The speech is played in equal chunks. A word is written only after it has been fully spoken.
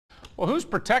Well, who's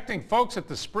protecting folks at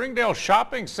the Springdale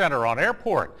Shopping Center on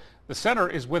Airport? The center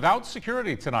is without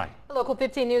security tonight. Local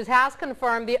 15 News has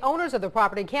confirmed the owners of the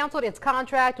property canceled its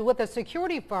contract with a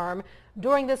security firm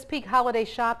during this peak holiday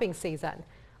shopping season.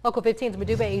 Local 15's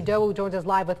Madupe Idowu joins us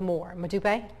live with more.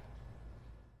 Madupe?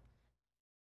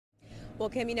 Well,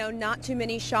 Kim, you know, not too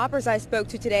many shoppers I spoke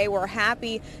to today were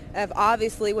happy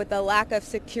obviously with the lack of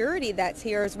security that's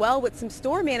here, as well with some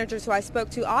store managers who I spoke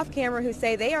to off camera who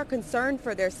say they are concerned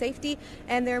for their safety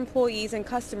and their employees and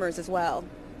customers as well.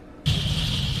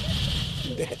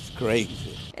 That's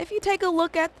crazy. If you take a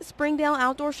look at the Springdale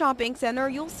Outdoor Shopping Center,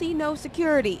 you'll see no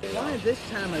security. Why this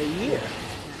time of the year?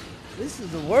 This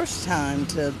is the worst time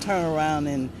to turn around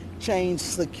and change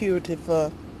security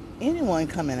for anyone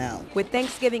coming out. With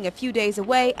Thanksgiving a few days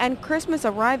away and Christmas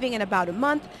arriving in about a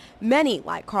month, many,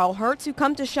 like Carl Hertz, who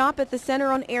come to shop at the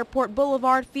center on Airport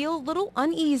Boulevard, feel a little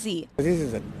uneasy. This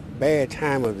is a bad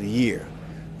time of the year,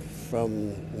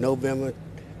 from November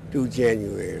through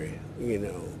January, you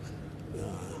know.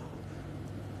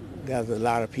 There's a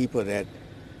lot of people that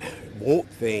want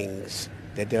things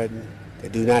that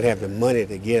do not have the money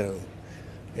to get them,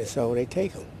 and so they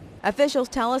take them. Officials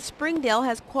tell us Springdale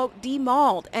has, quote,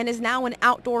 demalled and is now an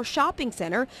outdoor shopping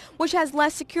center, which has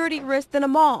less security risk than a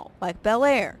mall, like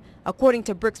Bel-Air. According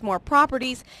to Brixmor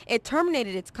Properties, it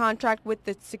terminated its contract with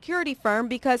the security firm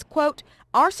because, quote,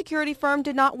 our security firm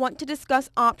did not want to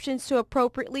discuss options to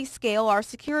appropriately scale our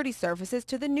security services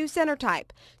to the new center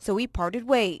type, so we parted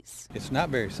ways. It's not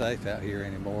very safe out here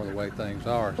anymore the way things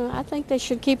are. I think they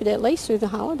should keep it at least through the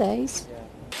holidays.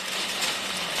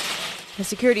 The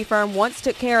security firm once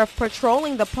took care of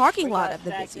patrolling the parking lot of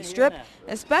the busy strip,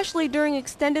 especially during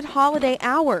extended holiday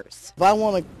hours. If I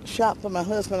want to shop for my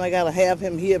husband, I got to have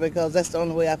him here because that's the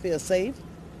only way I feel safe.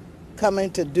 Coming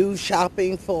to do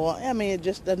shopping for, it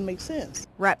just doesn't make sense.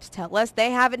 Reps tell us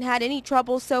they haven't had any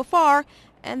trouble so far,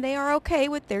 and they are okay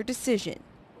with their decision.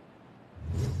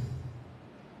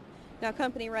 Now,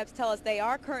 company reps tell us they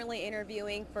are currently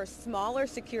interviewing for smaller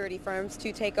security firms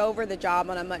to take over the job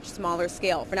on a much smaller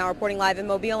scale. For now, reporting live in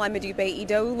Mobile, I'm Madupe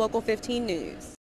Idowu, Local 15 News.